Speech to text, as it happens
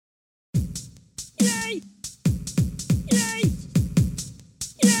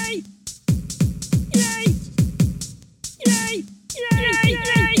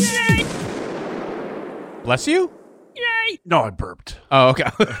Bless you? Yay! No, I burped. Oh, okay.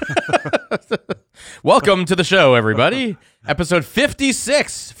 Welcome to the show, everybody. Episode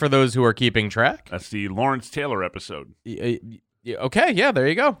 56, for those who are keeping track. That's the Lawrence Taylor episode. Okay, yeah, there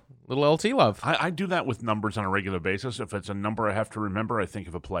you go. Little LT love. I do that with numbers on a regular basis. If it's a number I have to remember, I think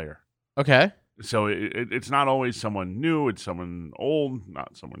of a player. Okay. So it's not always someone new. It's someone old,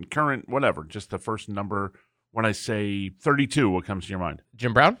 not someone current, whatever. Just the first number. When I say 32, what comes to your mind?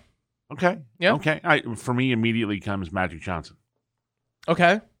 Jim Brown? Okay. Yeah. Okay. For me, immediately comes Magic Johnson.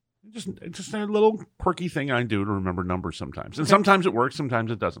 Okay. Just a little quirky thing I do to remember numbers sometimes. And sometimes it works,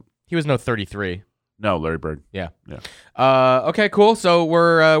 sometimes it doesn't. He was no 33. No, Larry Bird. Yeah. Yeah. Okay, cool. So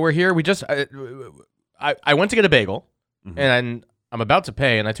we're here. We just I went to get a bagel, and I'm about to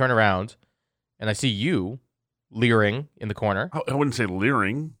pay, and I turn around, and I see you leering in the corner. I wouldn't say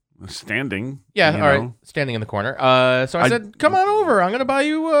leering. Standing. Yeah, all right. Standing in the corner. So I said, come on over. I'm going to buy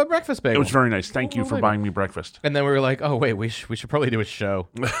you a breakfast bagel. It was very nice. Thank you for buying me breakfast. And then we were like, oh, wait, we should probably do a show.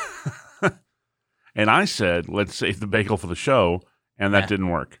 And I said, let's save the bagel for the show. And that didn't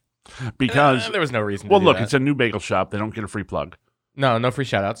work. Because there was no reason to well, do look, that. it's a new bagel shop. They don't get a free plug. No free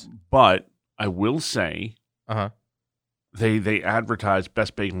shout-outs. But I will say they advertise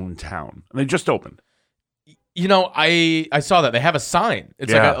best bagel in town. And they just opened. You know, I saw that. They have a sign.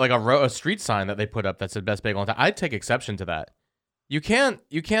 It's Yeah. like a street sign that they put up that said best bagel in town. I'd take exception to that. You can't,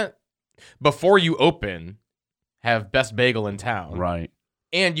 before you open, have best bagel in town. Right.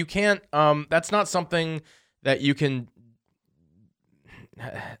 And you can't, that's not something that you can,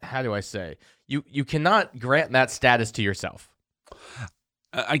 how do I say? You cannot grant that status to yourself.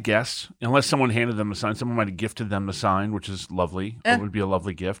 I guess, unless someone handed them a sign. Someone might have gifted them the sign, which is lovely. It would be a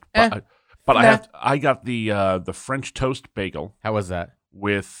lovely gift. But I got the French toast bagel. How was that?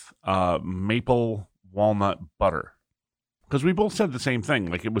 With maple walnut butter. Because we both said the same thing.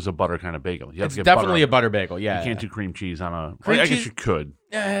 Like it was a butter kind of bagel. You have It's to get definitely butter. a butter bagel. Yeah. You can't do cream cheese on a. Cream I cheese? guess you could.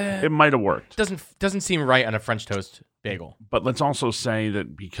 It might have worked. Doesn't seem right on a French toast bagel. But let's also say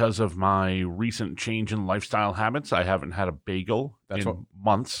that because of my recent change in lifestyle habits, I haven't had a bagel in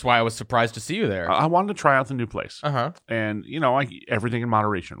months. That's why I was surprised to see you there. I wanted to try out the new place. Uh-huh. And, everything in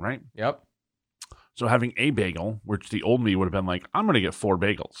moderation, right? Yep. So having a bagel, which the old me would have been like, I'm going to get 4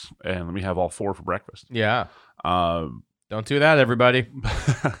 bagels, and let me have all 4 for breakfast. Yeah. Don't do that, everybody.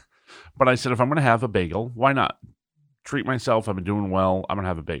 But I said, if I'm going to have a bagel, why not? Treat myself. I've been doing well. I'm going to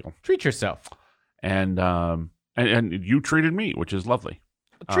have a bagel. Treat yourself. And you treated me, which is lovely.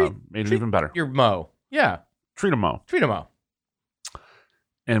 Made it even better. Your Mo. Yeah. Treat a Mo. Treat a Mo.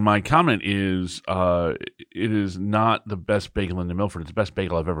 And my comment is, it is not the best bagel in New Milford. It's the best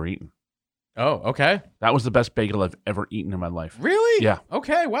bagel I've ever eaten. Oh, okay. That was the best bagel I've ever eaten in my life. Really? Yeah.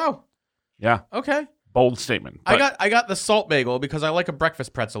 Okay. Wow. Yeah. Okay. Bold statement. I got the salt bagel because I like a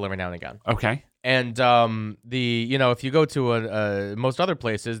breakfast pretzel every now and again. Okay. And if you go to most other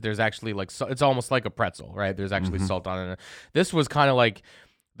places, there's actually it's almost like a pretzel, right? There's actually salt on it. This was kind of like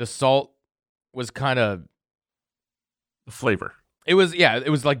the salt was kind of the flavor. It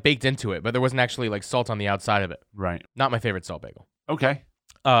was like baked into it, but there wasn't actually like salt on the outside of it. Right. Not my favorite salt bagel. Okay.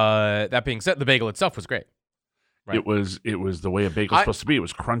 That being said, the bagel itself was great. Right. It was the way a bagel's supposed to be. It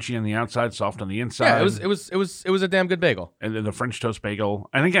was crunchy on the outside, soft on the inside. Yeah, it was a damn good bagel. And then the French toast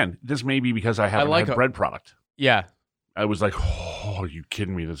bagel. And again, this may be because I haven't had bread product. Yeah. I was like, oh, are you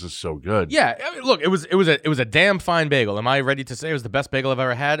kidding me? This is so good. Yeah. I mean, look, it was a damn fine bagel. Am I ready to say it was the best bagel I've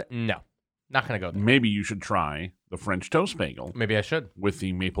ever had? No. Not gonna go there. Maybe you should try the French toast bagel. Maybe I should. With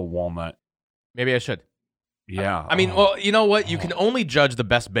the maple walnut. Maybe I should. Yeah. I mean, well, you know what? You can only judge the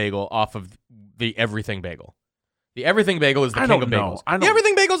best bagel off of the everything bagel. The everything bagel is the king of bagels. The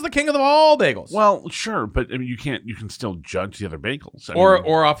everything bagel is the king of all bagels. Well, sure, but I mean, you can still judge the other bagels.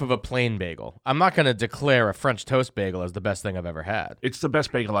 Or off of a plain bagel. I'm not going to declare a French toast bagel as the best thing I've ever had. It's the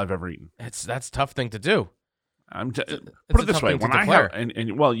best bagel I've ever eaten. That's a tough thing to do. Put it this way: when I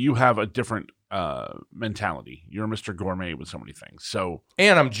have, you have a different mentality. You're Mr. Gourmet with so many things. So,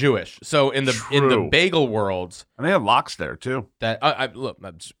 and I'm Jewish, so in the bagel world, and they have lox there too. That I look,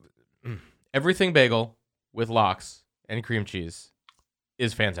 everything bagel with lox and cream cheese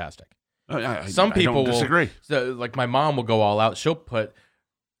is fantastic. Some people don't disagree. Like my mom will go all out. She'll put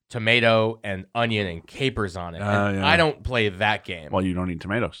tomato and onion and capers on it. And I don't play that game. Well, you don't eat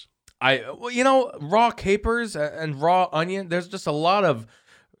tomatoes. Raw capers and raw onion. There's just a lot of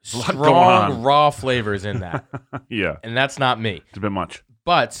strong raw flavors in that. Yeah, and that's not me. It's a bit much.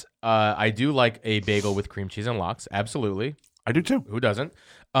 But I do like a bagel with cream cheese and lox. Absolutely, I do too. Who doesn't?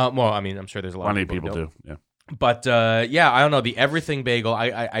 Well, I mean, I'm sure there's a lot of people do. Yeah. But I don't know, the everything bagel.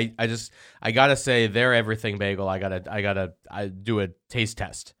 I gotta say their everything bagel. I gotta do a taste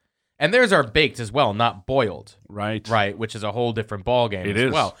test, And theirs are baked as well, not boiled. Right. Right, which is a whole different ballgame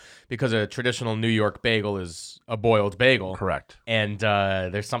as well. Because a traditional New York bagel is a boiled bagel. Correct. And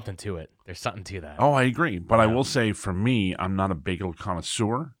there's something to it. There's something to that. Oh, I agree. But I will say, for me, I'm not a bagel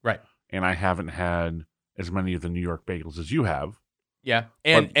connoisseur. Right. And I haven't had as many of the New York bagels as you have. Yeah.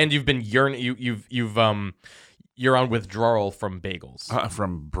 And you've been you're on withdrawal from bagels.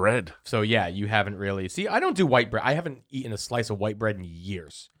 From bread. So yeah, you haven't really. See, I don't do white bread. I haven't eaten a slice of white bread in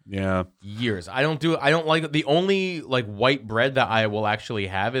years. Yeah. Years. I don't like the only like white bread that I will actually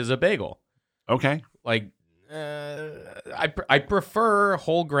have is a bagel. Okay. Like I prefer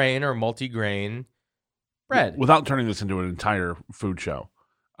whole grain or multi-grain bread. Without turning this into an entire food show.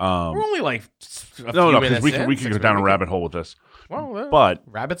 We're only like no, because we could go down a rabbit hole with this. Well, but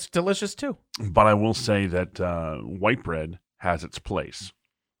rabbit's delicious too. But I will say that white bread has its place.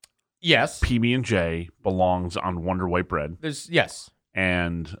 Yes. PB&J belongs on Wonder White bread. Yes.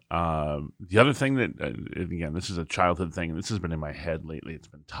 And the other thing that, again, this is a childhood thing, and this has been in my head lately. It's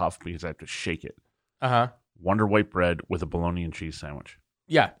been tough because I have to shake it. Wonder White bread with a bologna and cheese sandwich.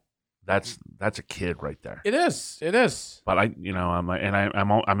 Yeah. That's a kid right there. It is. It is. But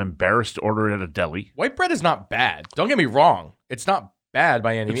I'm embarrassed to order it at a deli. White bread is not bad. Don't get me wrong. It's not bad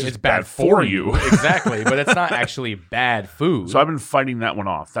by any means. It's bad for you. Exactly. But it's not actually bad food. So I've been fighting that one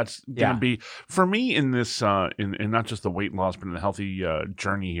off. That's going to be, for me, in this, in not just the weight loss, but in the healthy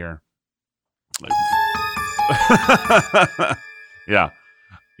journey here. Yeah.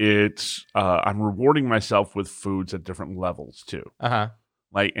 It's, I'm rewarding myself with foods at different levels too.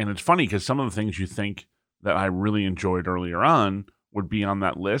 Like, and it's funny because some of the things you think that I really enjoyed earlier on would be on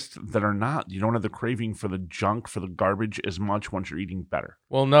that list that are not. You don't have the craving for the junk, for the garbage as much once you're eating better.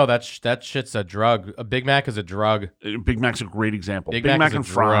 Well, no, that shit's a drug. A Big Mac is a drug. Big Mac's a great example. Big Mac and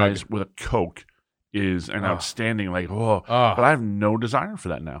fries with a Coke is an outstanding, but I have no desire for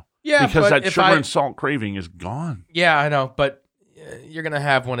that now. Yeah, because that sugar and salt craving is gone. Yeah, I know, but you're going to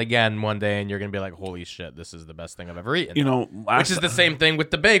have one again one day, and you're going to be like, holy shit, this is the best thing I've ever eaten. You know, which is the same thing with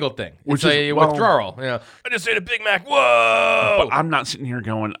the bagel thing. Which is a withdrawal. You know, I just ate a Big Mac. Whoa! But I'm not sitting here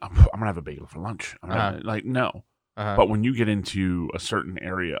going, I'm going to have a bagel for lunch. Like, no. But when you get into a certain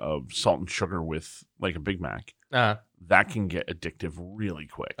area of salt and sugar with, like, a Big Mac, that can get addictive really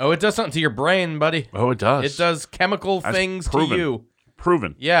quick. Oh, it does something to your brain, buddy. Oh, it does. It does chemical things to you.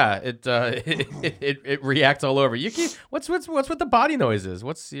 Proven. Yeah, it reacts all over. What's with the body noises?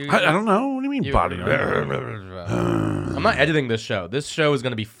 I don't know. What do you mean body noises? I'm not editing this show. This show is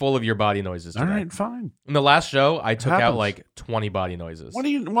going to be full of your body noises today. All right, fine. In the last show, I took out like 20 body noises. Why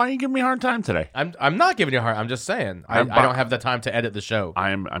are you giving me a hard time today? I'm not giving you a hard. I'm just saying. I don't have the time to edit the show.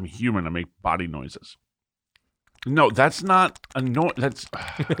 I'm human. I make body noises. No, that's not a no. That's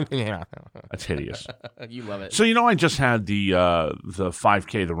that's hideous. You love it. So I just had the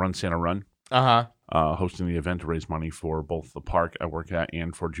 5K, the Run Santa Run. Hosting the event to raise money for both the park I work at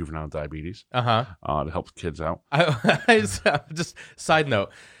and for juvenile diabetes. To help kids out. Just side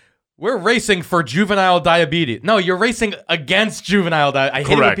note. We're racing for juvenile diabetes. No, you're racing against juvenile diabetes. I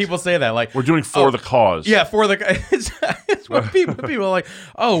hate when people say that. Like we're doing for the cause. Yeah, for the. It's what people are like.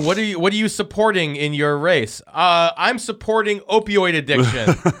 Oh, what are you supporting in your race? I'm supporting opioid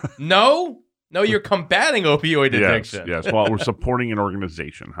addiction. No, you're combating opioid addiction. Yes. Well, we're supporting an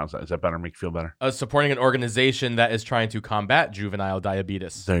organization. How's that? Is that better? Make you feel better? Supporting an organization that is trying to combat juvenile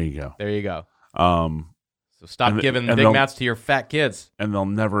diabetes. There you go. So stop giving Big Macs to your fat kids. And they'll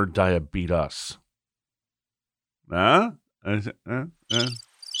never diabetes us. Damn.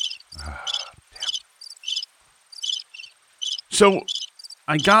 So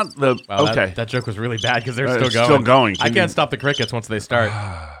I got the... okay. That joke was really bad because they're still going. Still going. I can't stop the crickets once they start.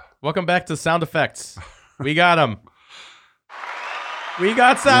 Welcome back to Sound Effects. We got them. We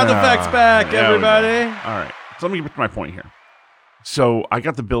got sound effects back, everybody. All right. So let me get to my point here. So I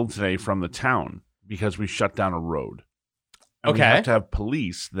got the bill today from the town because we shut down a road. And we have to have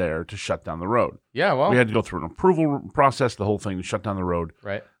police there to shut down the road. Yeah, well. We had to go through an approval process, the whole thing, to shut down the road.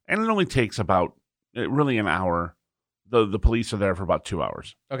 Right. And it only takes about, really an hour. The police are there for about 2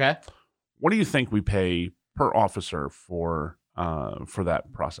 hours. Okay. What do you think we pay per officer for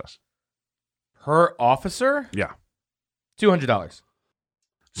that process? Per officer? Yeah. $200.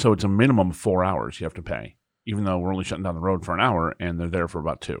 So it's a minimum of 4 hours you have to pay, even though we're only shutting down the road for an hour and they're there for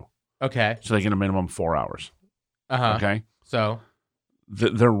about 2. Okay. So they get a minimum of 4 hours. Okay. So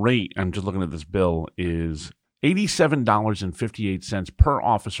their rate, I'm just looking at this bill, is $87.58 per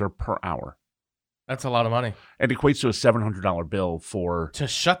officer per hour. That's a lot of money. It equates to a $700 bill to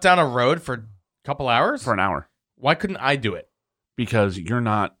shut down a road for a couple hours? For an hour. Why couldn't I do it? Because you're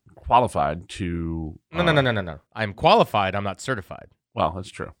not qualified to... No. I'm qualified. I'm not certified. Well, that's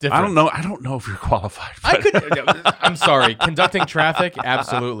true. Different. I don't know if you're qualified. I'm sorry. Conducting traffic,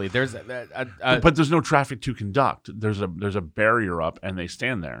 absolutely. There's but there's no traffic to conduct. There's a barrier up, and they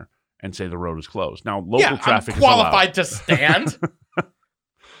stand there and say the road is closed. Now, local traffic I'm qualified to stand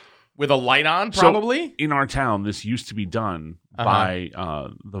with a light on, probably. So in our town, this used to be done by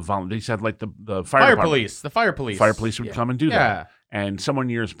they said like the fire police. The fire police. Fire police would come and do that. And someone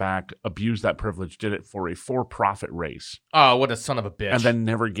years back abused that privilege, did it for a for-profit race. Oh, what a son of a bitch. And then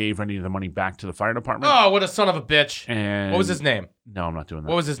never gave any of the money back to the fire department. Oh, what a son of a bitch. And what was his name? No, I'm not doing that.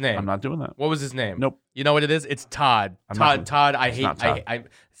 What was his name? I'm not doing that. What was his name? Nope. You know what it is? It's Todd. Todd, I hate. Todd. I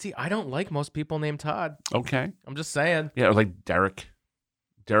see, I don't like most people named Todd. Okay. I'm just saying. Yeah, or like Derek.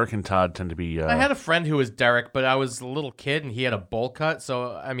 Derek and Todd tend to be... I had a friend who was Derek, but I was a little kid and he had a bowl cut.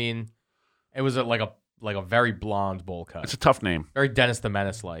 So, I mean, it was like a very blonde bowl cut. It's a tough name. Very Dennis the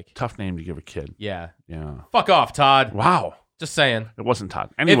Menace-like. Tough name to give a kid. Yeah. Yeah. Fuck off, Todd. Wow. Just saying. It wasn't Todd.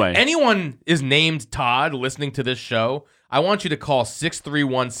 Anyway. If anyone is named Todd listening to this show, I want you to call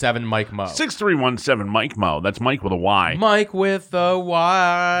 6317 Mike Mo. 6317 Mike Mo. That's Mike with a Y. Mike with a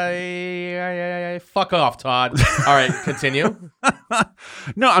Y. Fuck off, Todd. All right, continue.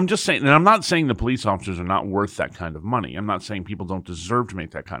 No, I'm just saying, and I'm not saying the police officers are not worth that kind of money. I'm not saying people don't deserve to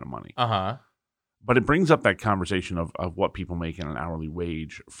make that kind of money. Uh-huh. But it brings up that conversation of what people make in an hourly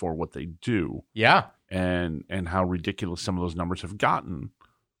wage for what they do. Yeah. And how ridiculous some of those numbers have gotten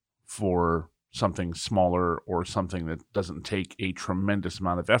for something smaller or something that doesn't take a tremendous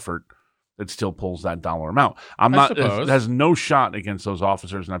amount of effort that still pulls that dollar amount. It has no shot against those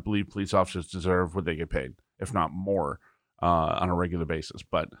officers, and I believe police officers deserve what they get paid, if not more, on a regular basis.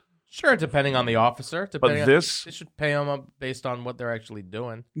 But sure, depending on the officer. But they should pay them up based on what they're actually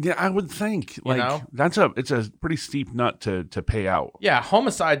doing. Yeah, I would think. It's a pretty steep nut to pay out. Yeah,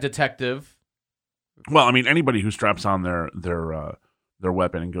 homicide detective. Well, I mean, anybody who straps on their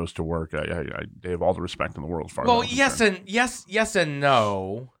weapon and goes to work, they have all the respect in the world. Well, yes and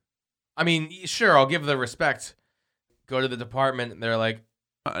no. I mean, sure, I'll give the respect. Go to the department, and they're like,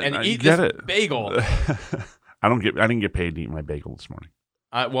 eat this bagel. I didn't get paid to eat my bagel this morning.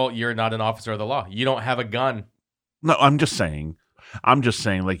 Well, you're not an officer of the law. You don't have a gun. No, I'm just saying,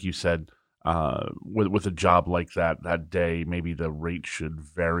 like you said, with a job like that day, maybe the rate should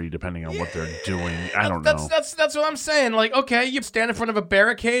vary depending on what they're doing. I don't know. That's what I'm saying. Like, okay, you stand in front of a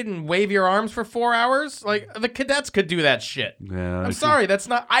barricade and wave your arms for 4 hours. Like, the cadets could do that shit. Yeah, I'm sorry, that's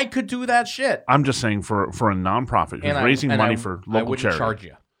not. I could do that shit. I'm just saying for a nonprofit who's raising money for local charity. I wouldn't charge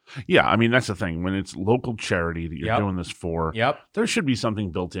you. Yeah, I mean, that's the thing. When it's local charity that you're doing this for, there should be something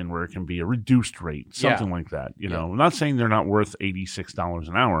built in where it can be a reduced rate, something like that. You know, I'm not saying they're not worth $86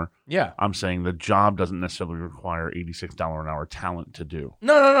 an hour. Yeah. I'm saying the job doesn't necessarily require $86 an hour talent to do.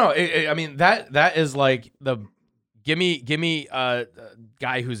 No. I mean, that is like the give me a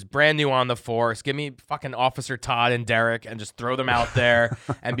guy who's brand new on the force. Give me fucking Officer Todd and Derek and just throw them out there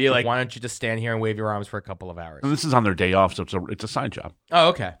and be like, why don't you just stand here and wave your arms for a couple of hours? And this is on their day off, so it's a side job. Oh,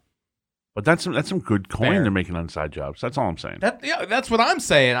 okay. But that's some good coin they're making on side jobs. That's all I'm saying. That's what I'm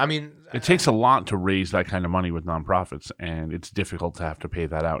saying. I mean, it takes a lot to raise that kind of money with nonprofits, and it's difficult to have to pay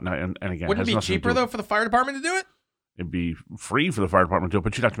that out. Now, and again, wouldn't it be cheaper though for the fire department to do it? It'd be free for the fire department to do it,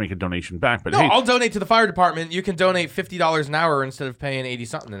 but you'd have to make a donation back. But no, I'll donate to the fire department. You can donate $50 an hour instead of paying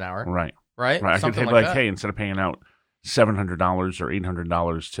 $80-something an hour. Right. I could say like, hey, instead of paying out $700 or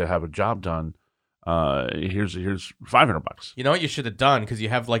 $800 to have a job done, here's $500. You know what you should have done, because you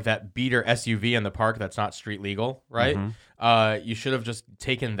have like that beater SUV in the park that's not street legal, right? Mm-hmm. You should have just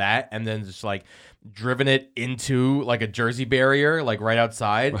taken that and then just like driven it into like a Jersey barrier, like right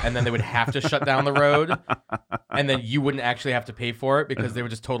outside, and then they would have to shut down the road, and then you wouldn't actually have to pay for it because they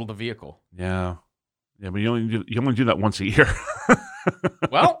would just total the vehicle. Yeah, but you only do that once a year.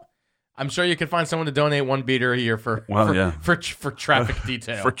 Well, I'm sure you could find someone to donate one beater a year for traffic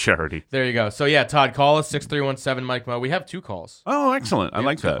detail. For charity. There you go. So yeah, Todd, call us 6317 Mike Mo. We have 2 calls. Oh, excellent. I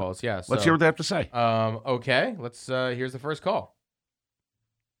like that. 2 calls, yeah. Let's hear what they have to say. Okay. Let's here's the first call.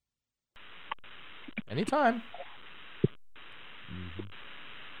 Anytime. Mm-hmm.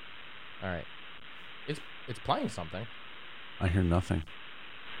 All right. It's playing something. I hear nothing.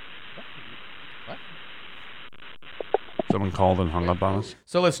 What? Someone called and hung up on us.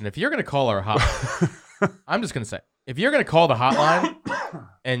 So listen, if you're going to call our hotline, I'm just going to say, if you're going to call the hotline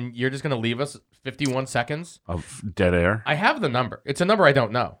and you're just going to leave us 51 seconds of dead air, I have the number. It's a number I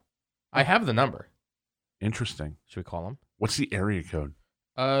don't know. I have the number. Interesting. Should we call him? What's the area code?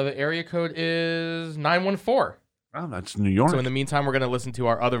 The area code is 914. Oh, that's New York. So in the meantime, we're going to listen to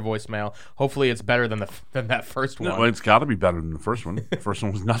our other voicemail. Hopefully it's better than that first one. No, it's got to be better than the first one. The first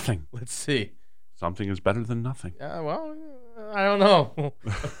one was nothing. Let's see. Something is better than nothing. Well, I don't know.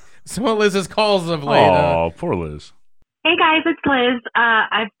 Some of Liz's calls of late. Oh, poor Liz. Hey guys, it's Liz.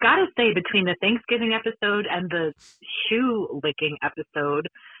 I've got to say, between the Thanksgiving episode and the shoe licking episode,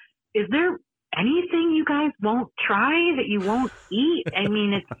 is there anything you guys won't try, that you won't eat? I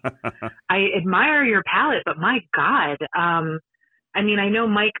mean, I admire your palate, but my God. I mean, I know,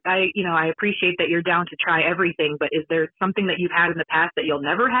 Mike, I appreciate that you're down to try everything, but is there something that you've had in the past that you'll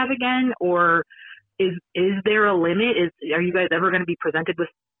never have again? Or is there a limit? Are you guys ever going to be presented with?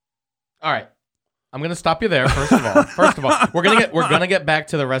 All right. I'm going to stop you there, first of all. We're going to get back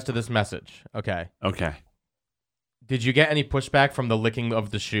to the rest of this message. Okay. Okay. Did you get any pushback from the licking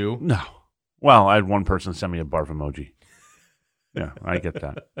of the shoe? No. Well, I had one person send me a barf emoji. Yeah, I get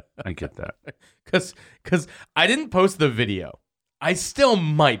that. Because I didn't post the video. I still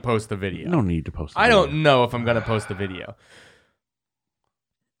might post the video. No need to post the video. video. I don't know if I'm going to post the video.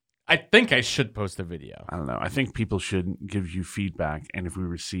 I think I should post the video. I don't know. I think people should give you feedback, and if we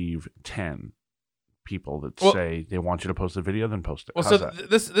receive 10 people that say they want you to post the video, then post it. Well, so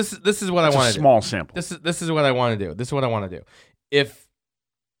this is what I want to do. Small sample. This is what I want to do. If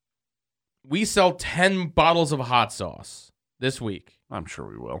we sell 10 bottles of hot sauce this week, I'm sure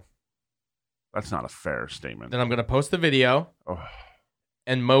we will. That's not a fair statement. Then I'm going to post the video,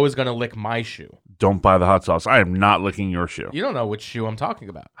 and Mo is going to lick my shoe. Don't buy the hot sauce. I am not licking your shoe. You don't know which shoe I'm talking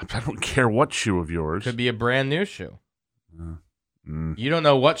about. I don't care what shoe of yours. Could be a brand new shoe. You don't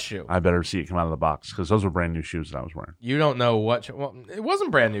know what shoe. I better see it come out of the box, because those were brand new shoes that I was wearing. You don't know what well, it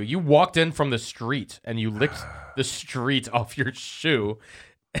wasn't brand new. You walked in from the street, and you licked the street off your shoe.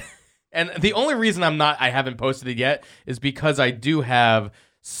 And the only reason I haven't posted it yet is because I do have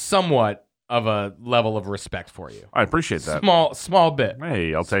somewhat of a level of respect for you. I appreciate that. Small bit.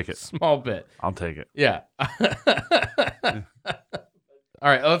 Hey, I'll take it. Small bit. I'll take it. Yeah. All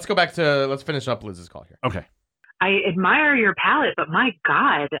right, let's finish up Liz's call here. Okay. I admire your palate, but my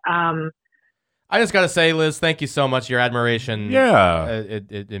God. I just got to say, Liz, thank you so much. Your admiration. Yeah.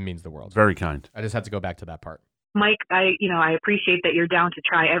 It means the world. Very kind. I just had to go back to that part. Mike, I appreciate that you're down to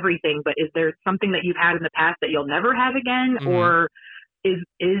try everything, but is there something that you've had in the past that you'll never have again? Mm-hmm. Or is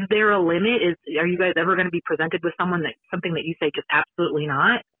there a limit? Are you guys ever going to be presented with something that you say just absolutely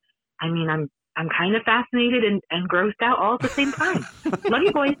not? I mean, I'm kind of fascinated and grossed out all at the same time. Love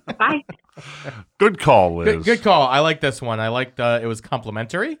you, boys. Bye. Good call, Liz. Good call. I like this one. I liked it was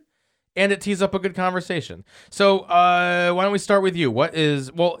complimentary, and it tees up a good conversation. So why don't we start with you?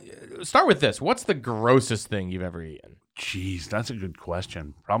 Start with this. What's the grossest thing you've ever eaten? Jeez, that's a good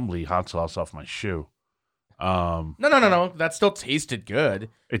question. Probably hot sauce off my shoe. No. That still tasted good.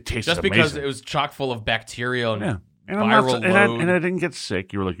 It tasted just because amazing. It was chock full of bacteria and And viral load. And I didn't get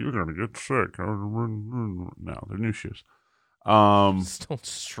sick. You were like, you're going to get sick. No, they're new shoes. Still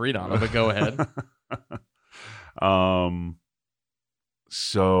street on them, but go ahead.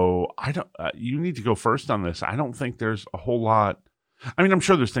 So I don't. You need to go first on this. I don't think there's a whole lot. I mean, I'm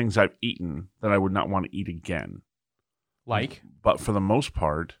sure there's things I've eaten that I would not want to eat again. Like? But for the most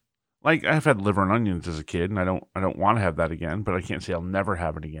part, like I've had liver and onions as a kid, and I don't want to have that again. But I can't say I'll never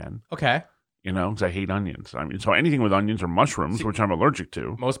have it again. Okay. You know, because I hate onions. I mean, so anything with onions or mushrooms, which I'm allergic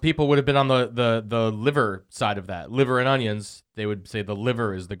to. Most people would have been on the liver side of that. Liver and onions, they would say the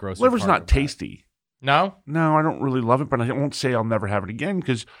liver is the grossest. Liver's not tasty. No? No, I don't really love it, but I won't say I'll never have it again,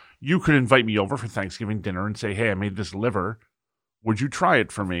 because you could invite me over for Thanksgiving dinner and say, hey, I made this liver. Would you try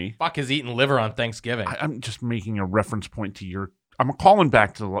it for me? Fuck is eating liver on Thanksgiving? I'm just making a reference point to your... I'm calling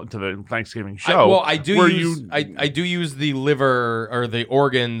back to the Thanksgiving show. I do use the liver or the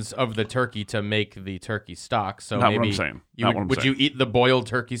organs of the turkey to make the turkey stock. So not maybe what I'm saying. Would you eat the boiled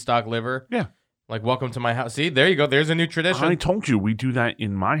turkey stock liver? Yeah. Like, welcome to my house. See, there you go. There's a new tradition. I told you we do that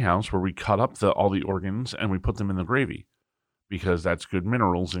in my house, where we cut up all the organs and we put them in the gravy, because that's good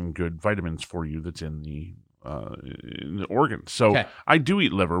minerals and good vitamins for you that's in the organs. So okay. I do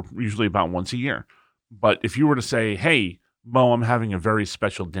eat liver usually about once a year. But if you were to say, hey, Mo, I'm having a very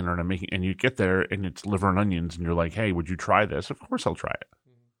special dinner and you get there and it's liver and onions and you're like, hey, would you try this? Of course I'll try it.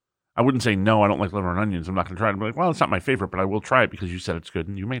 I wouldn't say, no, I don't like liver and onions. I'm not going to try it. I'm like, well, it's not my favorite, but I will try it because you said it's good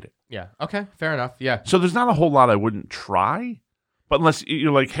and you made it. Yeah. Okay. Fair enough. Yeah. So there's not a whole lot I wouldn't try, but unless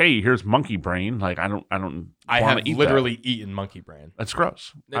you're like, hey, here's monkey brain. Like, I have literally eaten monkey brain. That's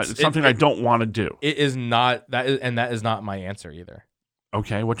gross. It's something I don't want to do. It is not that is not my answer either.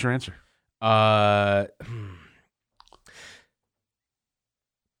 Okay. What's your answer?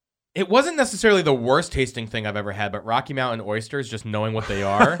 It wasn't necessarily the worst tasting thing I've ever had, but Rocky Mountain oysters, just knowing what they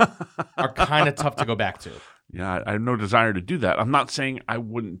are kind of tough to go back to. Yeah, I have no desire to do that. I'm not saying I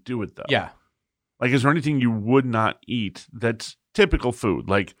wouldn't do it, though. Yeah. Like, is there anything you would not eat that's typical food?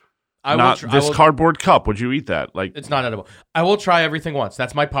 Like, This cardboard cup. Would you eat that? Like, it's not edible. I will try everything once.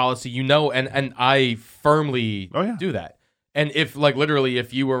 That's my policy, and I firmly do that. And if literally,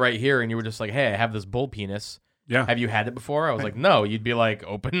 if you were right here and you were just like, hey, I have this bull penis. Yeah. Have you had it before? I was like, no. You'd be like,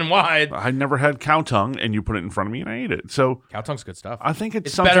 open and wide. I never had cow tongue, and you put it in front of me, and I ate it. So cow tongue's good stuff. I think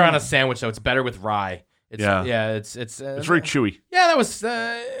it's better on a sandwich, though. It's better with rye. It's very chewy. Yeah, that was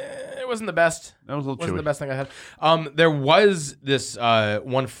it wasn't the best. That was a little chewy. Wasn't the best thing I had. There was this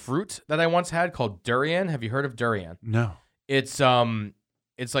one fruit that I once had called durian. Have you heard of durian? No. It's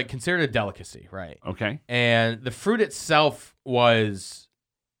like considered a delicacy, right? Okay. And the fruit itself was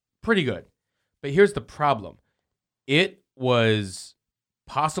pretty good, but here's the problem: it was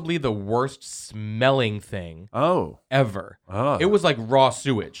possibly the worst smelling thing ever. It was like raw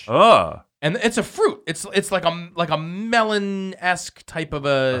sewage. And it's a fruit. It's like a melon-esque type of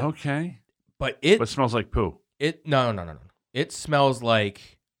a. Okay. But it smells like poo. No. It smells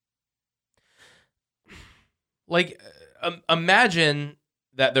like imagine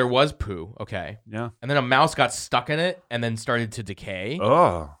that there was poo, okay? Yeah. And then a mouse got stuck in it and then started to decay.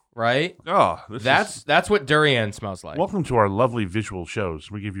 Oh. Right? Oh, that's what durian smells like. Welcome to our lovely visual shows.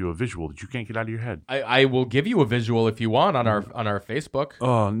 We give you a visual that you can't get out of your head. I will give you a visual if you want on our Facebook.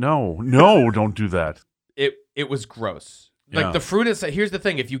 Oh, no, don't do that. It was gross. Yeah. Like the fruit is. Here's the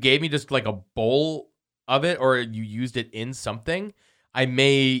thing: if you gave me just like a bowl of it, or you used it in something, I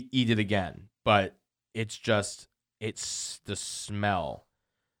may eat it again. But it's the smell.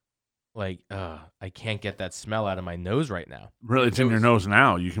 Like, I can't get that smell out of my nose right now. Really? It's in your nose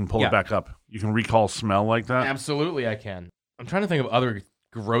now. You can pull it back up. You can recall smell like that? Absolutely, I can. I'm trying to think of other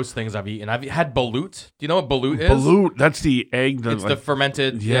gross things I've etten. I've had balut. Do you know what balut is? Balut, that's the egg. It's the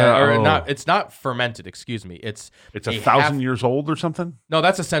fermented. Not. It's not fermented, excuse me. It's 1,000 years old or something? No,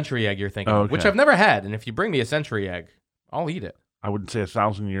 that's a century egg you're thinking of, which I've never had. And if you bring me a century egg, I'll eat it. I wouldn't say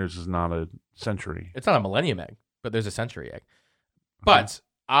 1,000 years is not a century. It's not a millennium egg, but there's a century egg. But...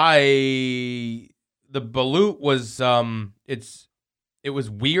 the balut was it was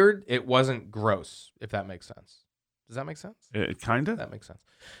weird. It wasn't gross, if that makes sense. Does that make sense? Kind of. That makes sense.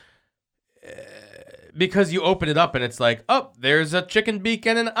 Because you open it up and it's like, oh, there's a chicken beak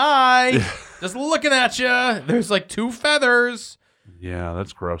and an eye just looking at you. There's like 2 feathers. Yeah,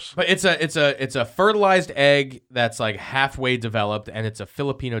 that's gross. But it's a fertilized egg that's like halfway developed, and it's a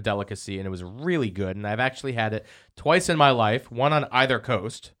Filipino delicacy, and it was really good. And I've actually had it twice in my life, one on either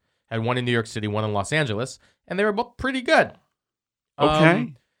coast. Had one in New York City, one in Los Angeles, and they were both pretty good.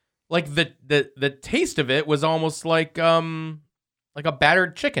 Okay. Like the taste of it was almost like a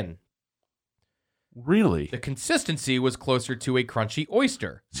battered chicken. Really? The consistency was closer to a crunchy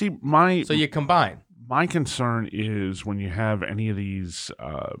oyster. See, so you combine. My concern is when you have any of these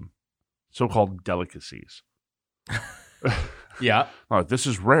so-called delicacies. Yeah. Oh, this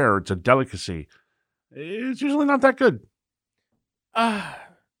is rare. It's a delicacy. It's usually not that good. I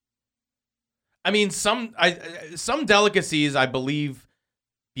mean, some delicacies, I believe,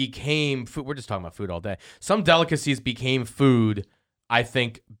 became food. We're just talking about food all day. Some delicacies became food, I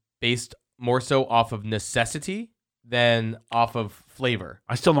think, based more so off of necessity than off of flavor.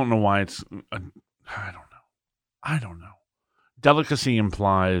 I still don't know why it's... I don't know. Delicacy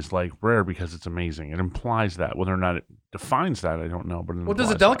implies like rare because it's amazing. It implies that. Whether or not it defines that, I don't know. But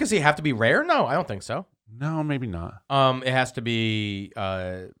does a delicacy have to be rare? No, I don't think so. No, maybe not. It has to be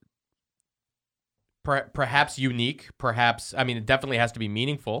perhaps unique. Perhaps, I mean, it definitely has to be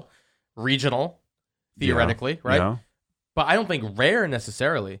meaningful, regional, theoretically, right? Yeah. But I don't think rare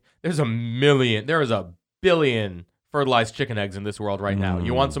necessarily. There is a billion fertilized chicken eggs in this world right now.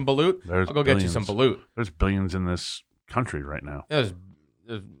 You want some balut? I'll go get you some balut. There's billions in this country right now. There's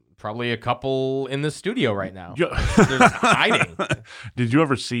probably a couple in the studio right now. They're hiding. Did you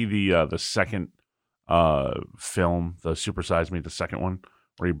ever see the second film, the Super Size Me, the second one,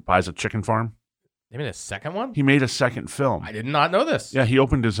 where he buys a chicken farm? They made a second one? He made a second film. I did not know this. Yeah, he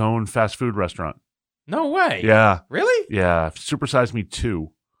opened his own fast food restaurant. No way. Yeah. Really? Yeah. Super Size Me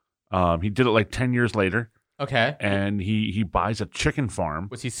 2. He did it like 10 years later. Okay. And he buys a chicken farm.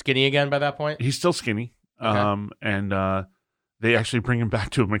 Was he skinny again by that point? He's still skinny. Okay. And they actually bring him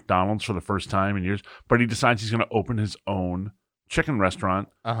back to a McDonald's for the first time in years. But he decides he's going to open his own chicken restaurant.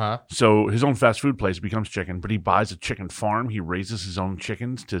 Uh-huh. So his own fast food place becomes chicken, but he buys a chicken farm. He raises his own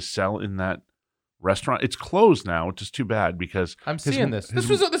chickens to sell in that restaurant. It's closed now, which is too bad because I'm seeing this.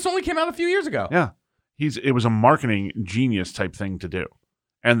 This only came out a few years ago. Yeah. It was a marketing genius type thing to do.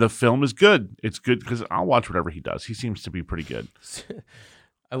 And the film is good. It's good because I'll watch whatever he does. He seems to be pretty good.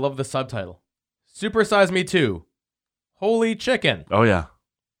 I love the subtitle. Super Size Me 2. Holy chicken. Oh, yeah.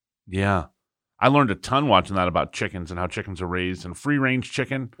 Yeah. I learned a ton watching that about chickens and how chickens are raised and free range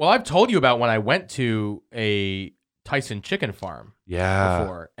chicken. Well, I've told you about when I went to a Tyson chicken farm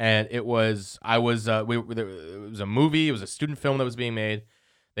before, and it was it was a movie, it was a student film that was being made.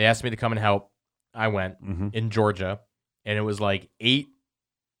 They asked me to come and help. I went in Georgia, and it was like 8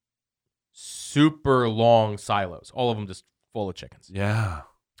 super long silos, all of them just full of chickens. Yeah.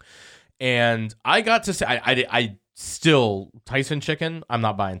 And I got to say, I still Tyson chicken. I'm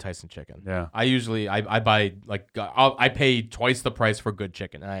not buying Tyson chicken. Yeah. I usually I buy like I pay twice the price for good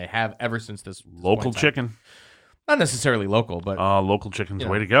chicken, and I have ever since this local chicken. Not necessarily local, but local chicken's the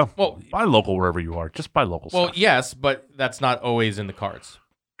way to go. Well, buy local wherever you are. Just buy local. Well, stuff. yes, but that's not always in the cards.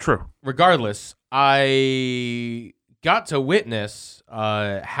 True. Regardless, I got to witness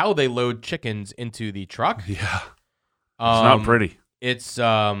how they load chickens into the truck. Yeah. It's not pretty. It's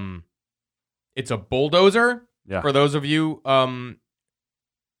a bulldozer. Yeah. For those of you who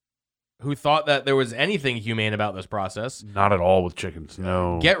thought that there was anything humane about this process. Not at all with chickens.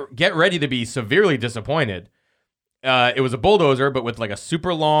 No. Get ready to be severely disappointed. It was a bulldozer, but with like a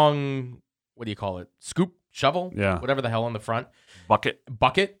super long, what do you call it? Scoop, shovel? Yeah. Whatever the hell on the front. Bucket.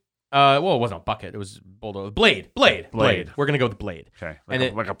 Well, it wasn't a bucket. It was bulldozer. Blade. We're going to go with blade. Okay.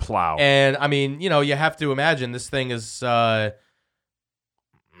 Like a plow. And I mean, you have to imagine this thing is, I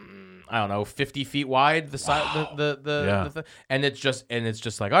don't know, 50 feet wide. The side, and it's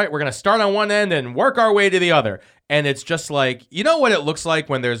just like, all right, we're gonna start on one end and work our way to the other. And it's just like, you know what it looks like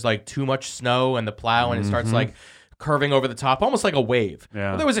when there's like too much snow and the plow and it starts like curving over the top, almost like a wave.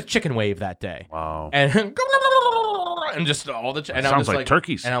 Yeah. Well, there was a chicken wave that day. Wow. And just all the and sounds I'm just like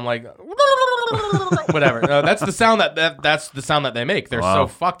turkeys. And I'm like, whatever. No, that's the sound that's the sound that they make. They're so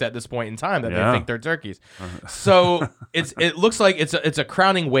fucked at this point in time that they think they're turkeys. So it looks like it's a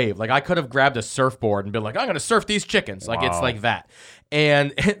crowning wave. Like I could have grabbed a surfboard and been like, I'm gonna surf these chickens. Like it's like that.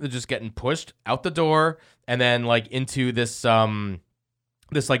 And they're just getting pushed out the door and then like into this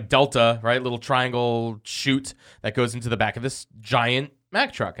this like delta, right? Little triangle chute that goes into the back of this giant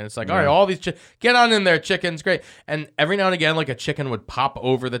Mack truck. And it's like, all right, all these get on in there, chickens, great. And every now and again, like a chicken would pop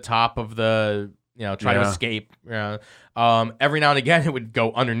over the top of the, try to escape. Every now and again, it would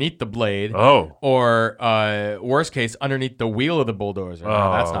go underneath the blade. Oh. Or worst case, underneath the wheel of the bulldozer.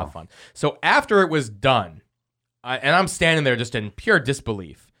 No, that's not fun. So after it was done, and I'm standing there just in pure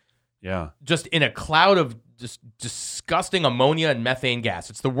disbelief. Yeah. Just in a cloud of just disgusting ammonia and methane gas.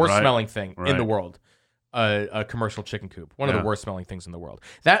 It's the worst smelling thing in the world. A commercial chicken coop. One of the worst smelling things in the world.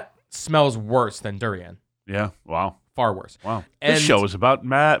 That smells worse than durian. Yeah. Wow. Far worse. Wow. This show is about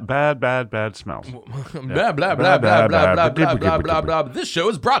bad smells. Blah, blah, blah, blah, blah, blah, blah, blah, blah, blah. This show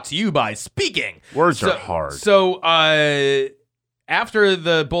is brought to you by Speaking. Words are hard. So, after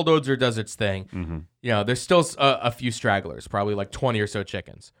the bulldozer does its thing, there's still a few stragglers, probably like 20 or so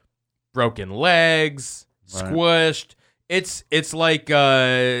chickens. Broken legs, squished. It's like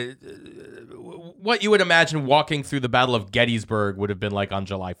what you would imagine walking through the Battle of Gettysburg would have been like on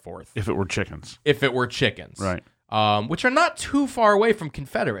July 4th. If it were chickens. Right. Which are not too far away from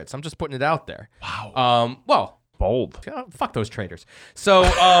Confederates. I'm just putting it out there. Wow. Well. Bold. Fuck those traitors. So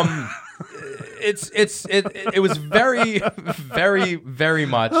it was very, very, very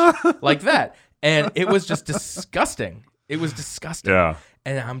much like that. And it was just disgusting. It was disgusting. Yeah.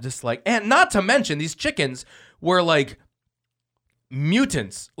 And I'm just like, and not to mention these chickens were like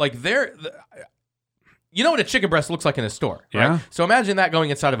mutants. Like you know what a chicken breast looks like in a store, right? Yeah. So imagine that going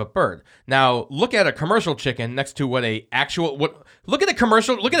inside of a bird. Now look at a commercial chicken next to look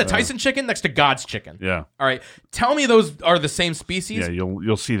at a Tyson chicken next to God's chicken. Yeah. All right. Tell me those are the same species. Yeah,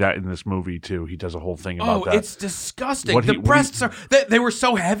 you'll see that in this movie too. He does a whole thing about that. Oh, it's disgusting. The breasts they were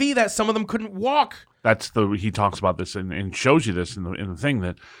so heavy that some of them couldn't walk. He talks about this and shows you this in the thing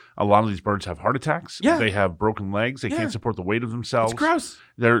that a lot of these birds have heart attacks. Yeah. They have broken legs. They can't support the weight of themselves. It's gross.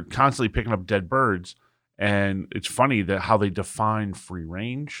 They're constantly picking up dead birds. And it's funny that how they define free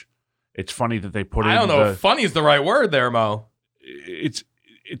range. It's funny that they put I don't know if funny is the right word there, Mo. It's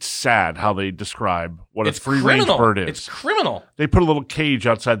sad how they describe what a free range bird is. It's criminal. They put a little cage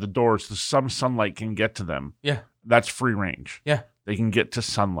outside the door so some sunlight can get to them. Yeah. That's free range. Yeah. They can get to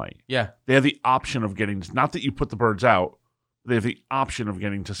sunlight. Yeah. They have the option of getting, not that you put the birds out, they have the option of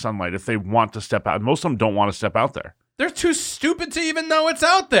getting to sunlight if they want to step out. Most of them don't want to step out there. They're too stupid to even know it's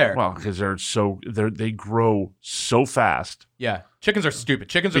out there. Well, because they grow so fast. Yeah. Chickens are stupid.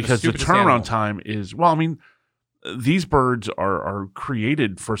 Chickens are because the turnaround animal. time is, these birds are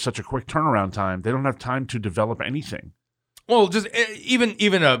created for such a quick turnaround time. They don't have time to develop anything. Well, just even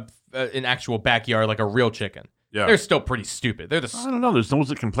an actual backyard, like a real chicken. Yeah. They're still pretty stupid. I don't know. There's those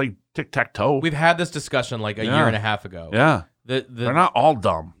that can play tic-tac-toe. We've had this discussion like a year and a half ago. Yeah. They're not all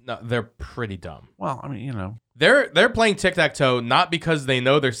dumb. No, they're pretty dumb. Well, I mean, They're playing tic-tac-toe not because they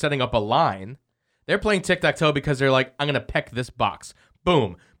know they're setting up a line. They're playing tic-tac-toe because they're like, I'm going to peck this box.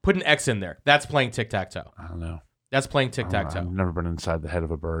 Boom. Put an X in there. That's playing tic-tac-toe. I don't know. That's playing tic-tac-toe. I've never been inside the head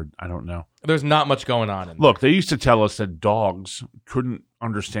of a bird. I don't know. There's not much going on in there. Look, they used to tell us that dogs couldn't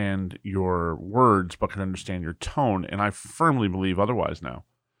understand your words but could understand your tone, and I firmly believe otherwise now.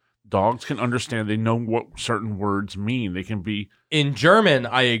 Dogs can understand. They know what certain words mean. They can be... In German,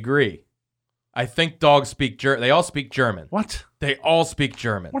 I agree. I think dogs speak German. They all speak German. What? They all speak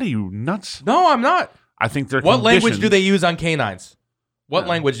German. What are you, nuts? No, I'm not. I think they're What language do they use on canines? What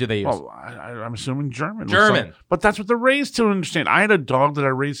language do they use? Well, I'm assuming German. German. But that's what they're raised to understand. I had a dog that I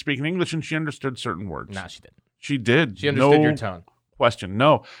raised speaking English, and she understood certain words. No, she didn't. She did. She understood your tone. Question.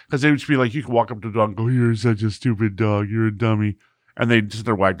 No. Because they would just be like, you could walk up to the dog and go, you're such a stupid dog. You're a dummy. And they just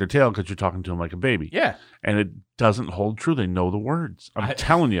wag their tail because you're talking to them like a baby. Yeah. And it doesn't hold true. They know the words. I'm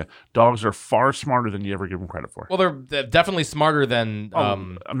telling you, dogs are far smarter than you ever give them credit for. Well, they're definitely smarter than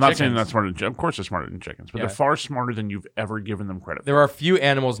I'm not saying they're not smarter than... Of course they're smarter than chickens, but they're far smarter than you've ever given them credit for. There are a few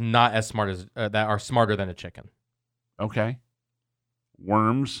animals not as smart as that are smarter than a chicken. Okay.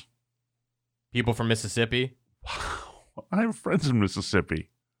 Worms. People from Mississippi. I have friends in Mississippi.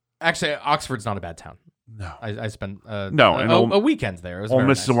 Actually, Oxford's not a bad town. No. I spent a weekend there. It was Ole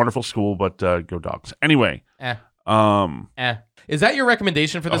Miss nice. is a wonderful school, but go dogs. Anyway. Is that your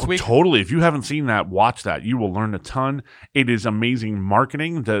recommendation for this week? Totally. If you haven't seen that, watch that. You will learn a ton. It is amazing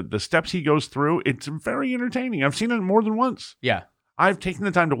marketing. The steps he goes through, it's very entertaining. I've seen it more than once. Yeah. I've taken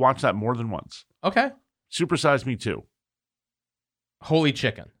the time to watch that more than once. Okay. Supersize Me Too. Holy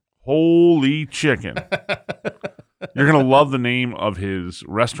chicken. Holy chicken. You're going to love the name of his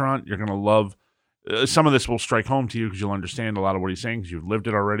restaurant. You're going to love... some of this will strike home to you because you'll understand a lot of what he's saying because you've lived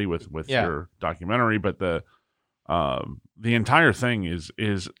it already with your documentary. But the entire thing is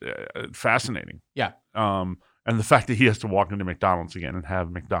fascinating. Yeah. And the fact that he has to walk into McDonald's again and have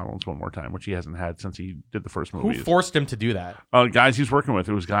McDonald's one more time, which he hasn't had since he did the first movie. Who forced him to do that? Guys he's working with.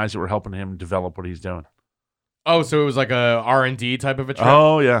 It was guys that were helping him develop what he's doing. Oh, so it was like a R&D type of a trip?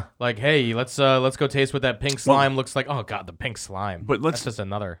 Oh, yeah. Like, hey, let's go taste what that pink slime looks like. Oh, God, the pink slime. But that's just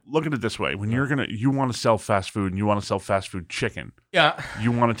another. Look at it this way. When you want to sell fast food and you want to sell fast food chicken. Yeah.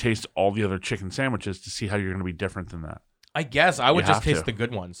 You want to taste all the other chicken sandwiches to see how you're going to be different than that. I guess I would just taste the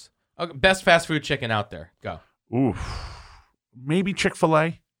good ones. Okay, best fast food chicken out there. Go. Ooh. Maybe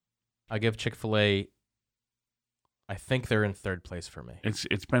Chick-fil-A. I give Chick-fil-A... I think they're in third place for me. It's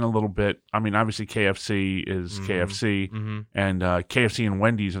been a little bit. I mean, obviously KFC is KFC, and KFC and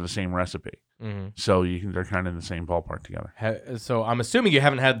Wendy's are the same recipe, so they're kind of in the same ballpark together. So I'm assuming you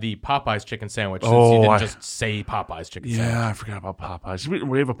haven't had the Popeyes chicken sandwich since you didn't just say Popeyes chicken sandwich. Yeah, I forgot about Popeyes.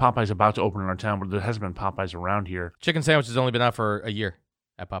 We have a Popeyes about to open in our town, but there hasn't been Popeyes around here. Chicken sandwich has only been out for a year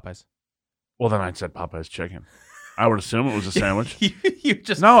at Popeyes. Well, then I'd said Popeyes chicken. I would assume it was a sandwich.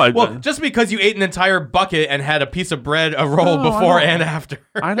 Just because you ate an entire bucket and had a piece of bread, a roll before and after.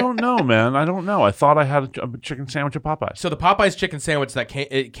 I don't know, man. I don't know. I thought I had a chicken sandwich at Popeyes. So the Popeyes chicken sandwich that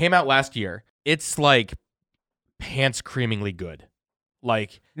came out last year, it's like pants-creamingly good.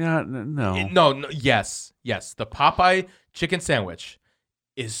 Like yes. The Popeye chicken sandwich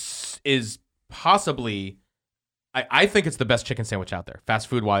is possibly, I think it's the best chicken sandwich out there, fast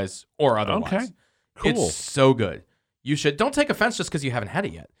food wise or otherwise. Okay. Cool. It's so good. You should don't take offense just because you haven't had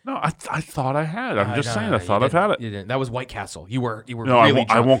it yet. No, I thought I had. I'm just saying. I thought I've had it. You didn't. That was White Castle. You were No, really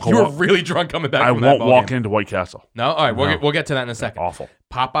drunk. I won't go. You were really drunk coming back. I from won't that walk game. into White Castle. No, all right. We'll get to that in a second. Awful.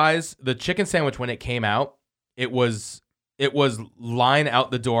 Popeyes, the chicken sandwich when it came out, it was line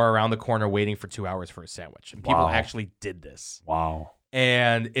out the door around the corner waiting for 2 hours for a sandwich, and people actually did this. Wow.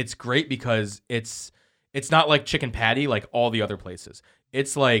 And it's great because it's not like chicken patty like all the other places.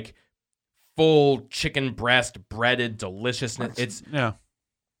 It's like full chicken breast, breaded deliciousness.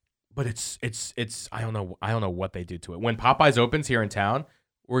 But it's I don't know what they do to it. When Popeyes opens here in town,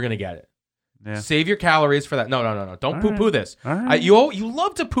 we're gonna get it. Yeah. Save your calories for that. No. Don't poo-poo this. Right. You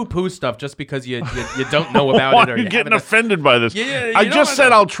love to poo-poo stuff just because you don't know about it. Or you're getting offended by this. Yeah, I just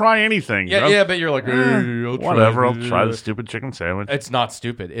said I'll try anything. Yeah, but you're like, whatever. I'll try the stupid chicken sandwich. It's not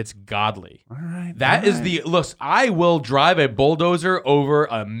stupid. It's godly. All right. That is the look. I will drive a bulldozer over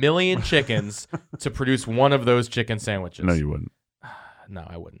 1 million chickens to produce one of those chicken sandwiches. No, you wouldn't. No,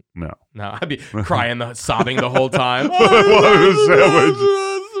 I wouldn't. No, I'd be crying, sobbing the whole time.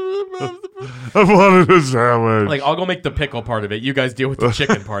 I wanted a sandwich. Like, I'll go make the pickle part of it. You guys deal with the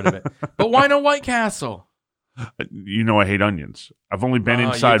chicken part of it. But why no White Castle? You know I hate onions. I've only been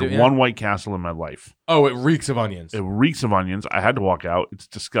inside one White Castle in my life. Oh, it reeks of onions. It reeks of onions. I had to walk out. It's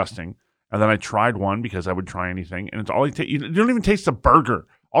disgusting. And then I tried one because I would try anything, and it's all you don't even taste the burger.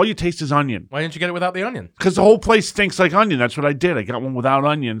 All you taste is onion. Why didn't you get it without the onion? Because the whole place stinks like onion. That's what I did. I got one without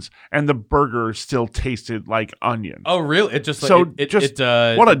onions, and the burger still tasted like onion. Oh, really? It just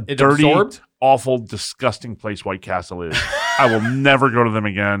what a dirty, absorbed? Awful, disgusting place White Castle is. I will never go to them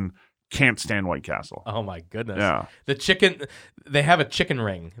again. Can't stand White Castle. Oh my goodness. Yeah. The chicken. They have a chicken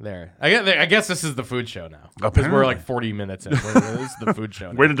ring there. I guess this is the food show now because Apparently. we're like 40 minutes in. This is the food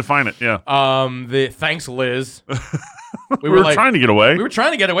show now. Way to define it. Yeah. Thanks, Liz. We were trying to get away. We were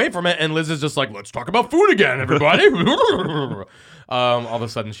trying to get away from it, and Liz is just like, let's talk about food again, everybody. All of a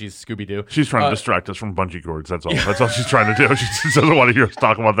sudden, she's Scooby-Doo. She's trying to distract us from bungee cords. That's all. That's all she's trying to do. She doesn't want to hear us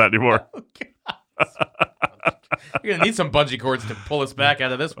talk about that anymore. You're gonna need some bungee cords to pull us back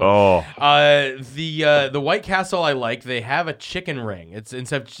out of this one. Oh. The White Castle I like. They have a chicken ring. It's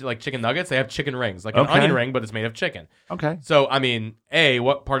instead of like chicken nuggets, they have chicken rings, like an onion ring, but it's made of chicken. Okay. So I mean,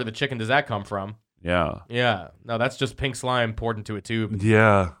 what part of the chicken does that come from? Yeah. Yeah. No, that's just pink slime poured into a tube.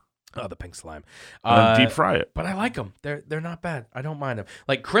 Yeah. Oh, the pink slime. And then deep fry it. But I like them. They're not bad. I don't mind them.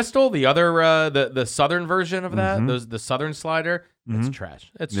 Like Crystal, the other the southern version of that, the southern slider. It's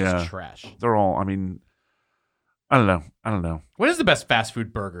trash. It's just trash. They're all. I mean, I don't know. What is the best fast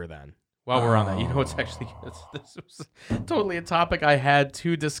food burger then? While we're on that, it's actually this was totally a topic I had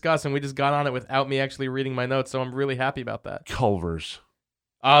to discuss, and we just got on it without me actually reading my notes. So I'm really happy about that. Culver's.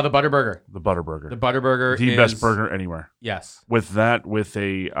 The Butterburger. The Butterburger. The Butterburger the is best burger anywhere. Yes. With a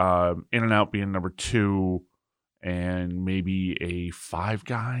In-N-Out being number 2, and maybe a Five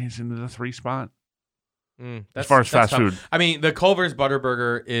Guys into the 3 spot. As far as fast food, I mean, the Culver's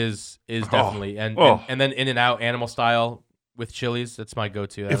Butterburger is definitely and then In-N-Out animal style with Chili's. That's my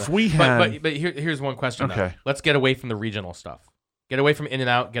go-to. If we had, but here's one question. Okay, though. Let's get away from the regional stuff. Get away from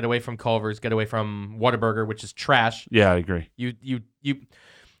In-N-Out. Get away from Culver's. Get away from Whataburger, which is trash. Yeah, I agree. You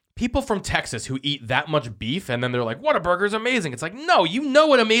people from Texas who eat that much beef and then they're like, Whataburger's amazing. It's like, no, you know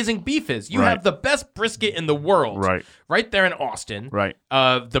what amazing beef is. You have the best brisket in the world. Right there in Austin. Right.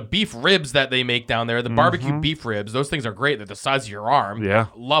 The beef ribs that they make down there, the barbecue beef ribs, those things are great. They're the size of your arm. Yeah.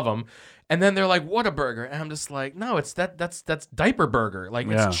 Love them. And then they're like, Whataburger. And I'm just like, no, that's diaper burger. Like,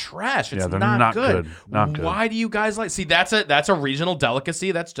 it's trash. It's not good. Not good. Why do you guys like... See, that's a regional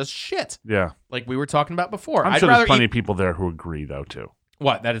delicacy. That's just shit. Yeah. Like we were talking about before. I'm sure there's plenty of people there who agree, though, too.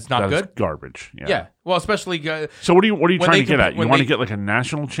 What? That it's not good? It's garbage. Yeah. Well, especially... So what are you trying to get at? You want to get like a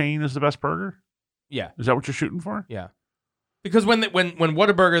national chain as the best burger? Yeah. Is that what you're shooting for? Yeah. Because when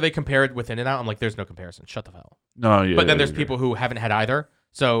Whataburger, they compare it with In-N-Out, I'm like, there's no comparison. Shut the hell. No, yeah. But then there's people who haven't had either.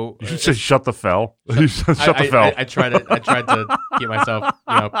 So you should say shut the fell. Shut the fell. I tried to keep myself,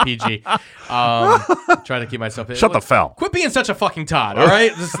 PG. Try to keep myself. Shut the fell. Quit being such a fucking Todd. All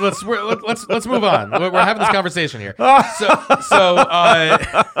right, let's move on. We're having this conversation here.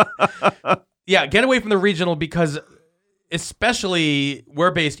 Yeah, get away from the regional because, especially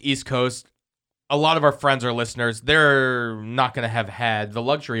we're based East Coast. A lot of our friends or listeners, they're not going to have had the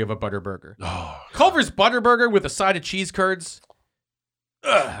luxury of a Butterburger. Culver's Butterburger with a side of cheese curds.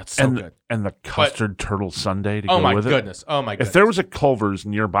 It's so good. And the custard turtle sundae to go with it. Oh, my goodness. If there was a Culver's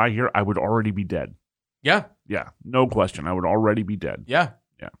nearby here, I would already be dead. Yeah. Yeah. No question. I would already be dead. Yeah.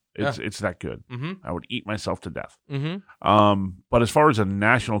 Yeah. It's that good. Mm-hmm. I would eat myself to death. Mm-hmm. But as far as a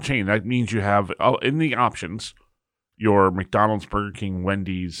national chain, that means you have in the options your McDonald's, Burger King,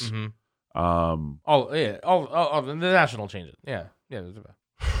 Wendy's. Mm-hmm. All the national changes. Yeah.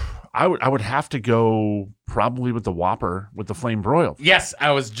 I would have to go probably with the Whopper with the flame broiled. Yes,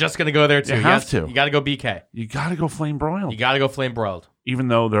 I was just gonna go there too. You have to. You got to go BK. You got to go flame broiled. You got to go flame broiled. Even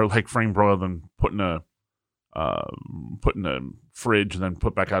though they're like flame broiled and put in a fridge and then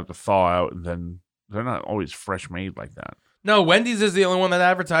put back out to thaw out, and then they're not always fresh made like that. No, Wendy's is the only one that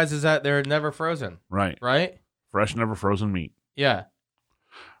advertises that they're never frozen. Right. Fresh, never frozen meat. Yeah.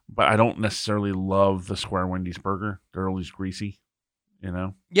 But I don't necessarily love the square Wendy's burger. They're always greasy.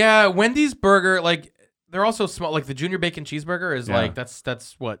 Yeah, Wendy's burger, like they're also small. Like the junior bacon cheeseburger is like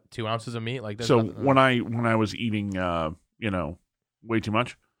that's what 2 ounces of meat. Like so when I was eating way too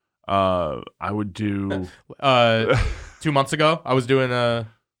much, I would do 2 months ago I was doing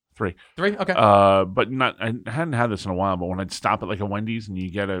 3. Okay. But I hadn't had this in a while. But when I'd stop at like a Wendy's and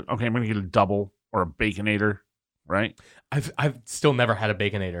you get I'm gonna get a double or a Baconator, right? I've still never had a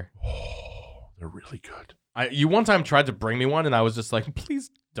Baconator. Oh, they're really good. You one time tried to bring me one, and I was just like, please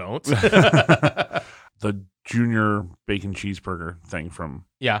don't. The junior bacon cheeseburger thing from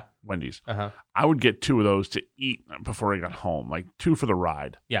Wendy's. Uh-huh. I would get 2 of those to eat before I got home, like 2 for the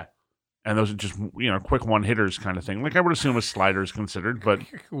ride. Yeah. And those are just, quick one-hitters kind of thing. Like I would assume a slider is considered, but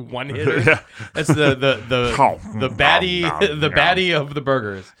one-hitter. Yeah. That's the baddie of the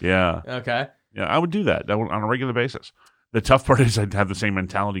burgers. Yeah. Okay. Yeah, I would do that on a regular basis. The tough part is I'd have the same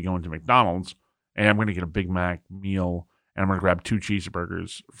mentality going to McDonald's, and I'm going to get a Big Mac meal, and I'm going to grab 2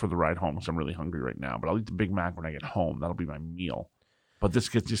 cheeseburgers for the ride home because I'm really hungry right now. But I'll eat the Big Mac when I get home. That'll be my meal. But this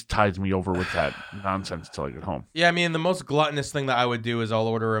just ties me over with that nonsense until I get home. Yeah, I mean, the most gluttonous thing that I would do is I'll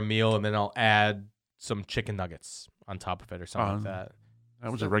order a meal and then I'll add some chicken nuggets on top of it or something like that.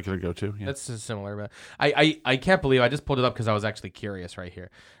 That was a regular go-to. Yeah. That's similar. But I can't believe I just pulled it up because I was actually curious right here.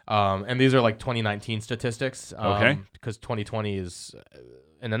 And these are like 2019 statistics. Okay. Because 2020 is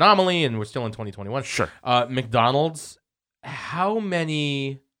an anomaly and we're still in 2021. Sure. McDonald's, how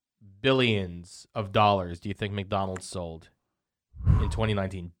many billions of dollars do you think McDonald's sold in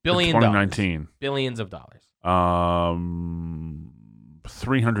 2019? Billions of dollars.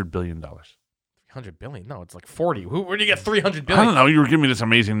 $300 billion. 300 billion? No, it's like 40. Where do you get 300 billion? I don't know. You were giving me this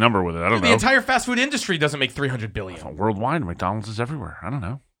amazing number with it. I don't know. The entire fast food industry doesn't make 300 billion. Worldwide, McDonald's is everywhere. I don't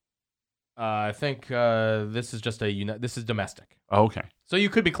know. I think this is just this is domestic. Oh, okay. So you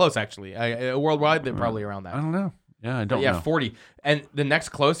could be close, actually. Worldwide, they're probably around that. I don't know. Yeah, I don't know. Yeah, 40. And the next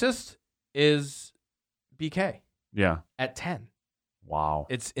closest is BK. Yeah. At 10. Wow.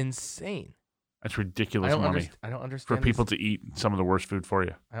 It's insane. That's ridiculous money. I don't understand. For people to eat some of the worst food for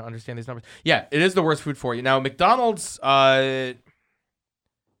you. I don't understand these numbers. Yeah, it is the worst food for you. Now, McDonald's, I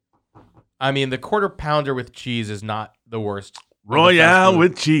mean, the quarter pounder with cheese is not the worst. Royale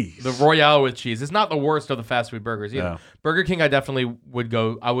with cheese. The Royale with cheese is not the worst of the fast food burgers either. Yeah. Burger King, I definitely would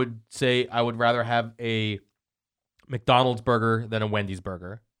go. I would say I would rather have a McDonald's burger than a Wendy's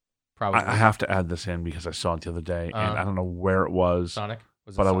burger. Probably. I have to add this in because I saw it the other day, and I don't know where it was. Sonic?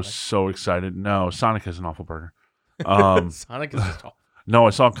 But I was so excited. No, Sonic is an awful burger. Sonic is just awful. No,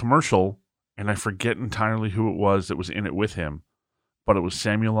 I saw a commercial, and I forget entirely who it was that was in it with him, but it was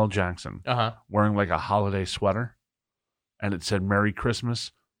Samuel L. Jackson wearing like a holiday sweater, and it said "Merry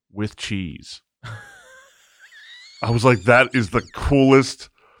Christmas with cheese." I was like, that is the coolest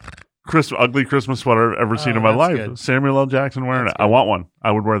ugly Christmas sweater I've ever seen in my life. Good. Samuel L. Jackson wearing it. Good. I want one.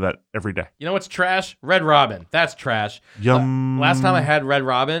 I would wear that every day. You know what's trash? Red Robin. That's trash. Yum. Last time I had Red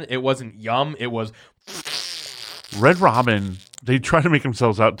Robin, it wasn't yum. It was... Red Robin, they try to make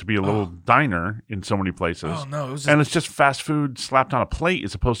themselves out to be a little diner in so many places. Oh, no. And it's just fast food slapped on a plate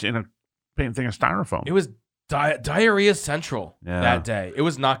as opposed to in a thing of styrofoam. It was diarrhea central that day. It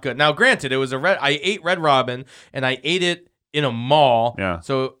was not good. Now, granted, I ate Red Robin, and I ate it in a mall. Yeah.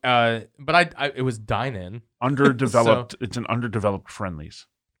 So, but it was dine-in. Underdeveloped. It's an underdeveloped Friendly's.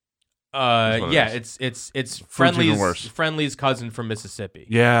 Yeah, it's Friendly's cousin from Mississippi.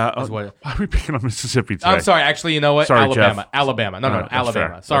 Yeah. Why are we picking on Mississippi today? I'm sorry. Actually, you know what? Sorry, Alabama. Jeff. Alabama. No,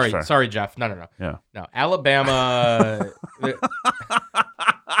 Alabama. Fair. Sorry, Jeff. No. Yeah. No, Alabama.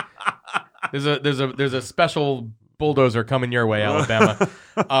 There's a special bulldozer coming your way, Alabama.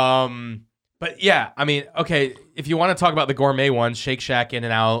 But yeah, I mean, okay, if you want to talk about the gourmet ones, Shake Shack,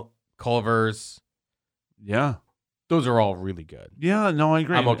 In-N-Out, Culver's. Yeah. Those are all really good. Yeah, no, I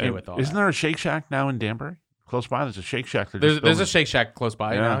agree. I'm okay with all Isn't there a Shake Shack now in Danbury? Close by, there's a Shake Shack. There's a Shake Shack close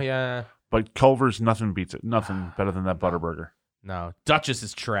by now, yeah. But Culver's, nothing beats it. Nothing better than that Butterburger. No. Duchess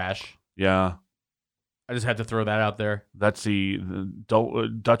is trash. Yeah. I just had to throw that out there. That's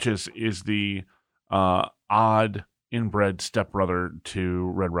Duchess is the odd inbred stepbrother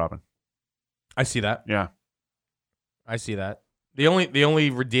to Red Robin. I see that. Yeah. I see that. The only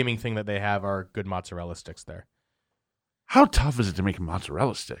redeeming thing that they have are good mozzarella sticks there. How tough is it to make a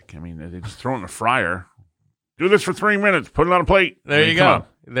mozzarella stick? I mean, they just throw it in a fryer. Do this for 3 minutes. Put it on a plate. There you go.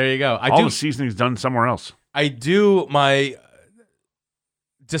 There you go. All the seasoning's done somewhere else. I do my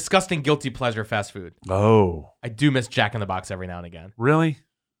disgusting guilty pleasure fast food. Oh. I do miss Jack in the Box every now and again. Really?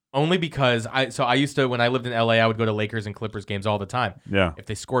 Only because I used to, when I lived in LA, I would go to Lakers and Clippers games all the time. Yeah. If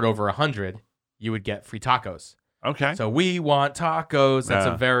they scored over 100, you would get free tacos. Okay. So we want tacos. That's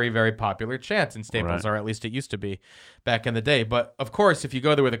a very, very popular chant in Staples, or at least it used to be back in the day. But of course, if you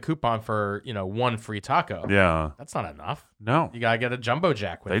go there with a coupon for, one free taco, that's not enough. No. You got to get a Jumbo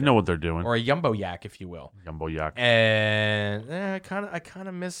Jack with it. They know what they're doing. Or a Yumbo Yak, if you will. Yumbo Yak. And I kind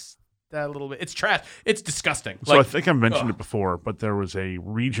of miss that a little bit. It's trash. It's disgusting. So I think I mentioned it before, but there was a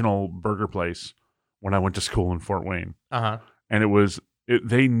regional burger place when I went to school in Fort Wayne. Uh-huh. And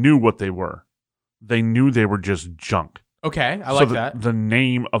they knew what they were. They knew they were just junk. Okay, I like that. The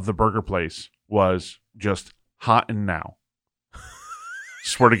name of the burger place was just Hot and Now.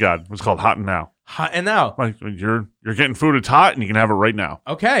 Swear to God, it was called Hot and Now. Hot and Now. Like you're getting food, it's hot, and you can have it right now.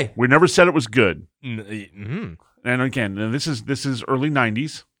 Okay. We never said it was good. Mm-hmm. And again, this is early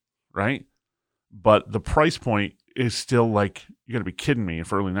 90s, right? But the price point is still like, you got to be kidding me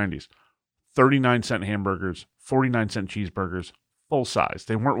for early 90s. 39-cent hamburgers, 49-cent cheeseburgers, full size.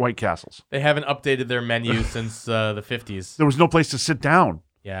 They weren't White Castles. They haven't updated their menu since the 50s. There was no place to sit down.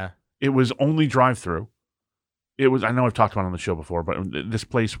 Yeah. It was only drive-through. It was, I know I've talked about it on the show before, but this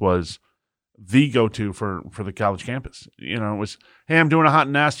place was the go-to for the college campus. You know, it was, hey, I'm doing a hot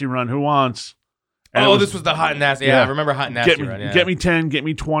and nasty run. Who wants? And this was the hot and nasty. Yeah, I remember hot and nasty run. Yeah. Get me 10, get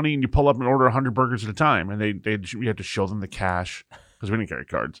me 20, and you pull up and order 100 burgers at a time. And you had to show them the cash because we didn't carry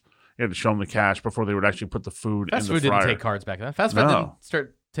cards. You had to show them the cash before they would actually put the food in the fryer. Fast food didn't take cards back then. Fast food didn't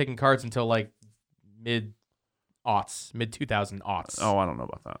start taking cards until like mid-aughts, mid-2000s. Oh, I don't know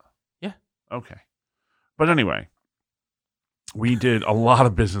about that. Yeah. Okay. But anyway, we did a lot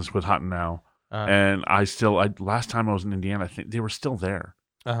of business with Hot and Now. And last time I was in Indiana, I think they were still there.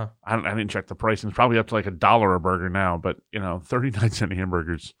 Uh-huh. I didn't check the pricing. It's probably up to like $1 a burger now, but 39-cent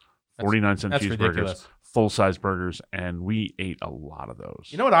hamburgers, 49-cent cheeseburgers, ridiculous. Full-size burgers, and we ate a lot of those.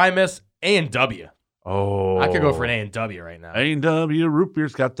 You know what I miss? A&W. Oh. I could go for an A&W right now. A&W root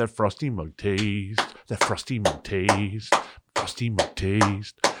beer's got that frosty mug taste. That frosty mug taste. Frosty mug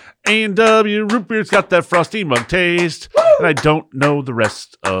taste. A&W root beer's got that frosty mug taste. Woo! And I don't know the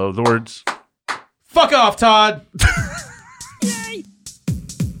rest of the words. Fuck off, Todd! Yay!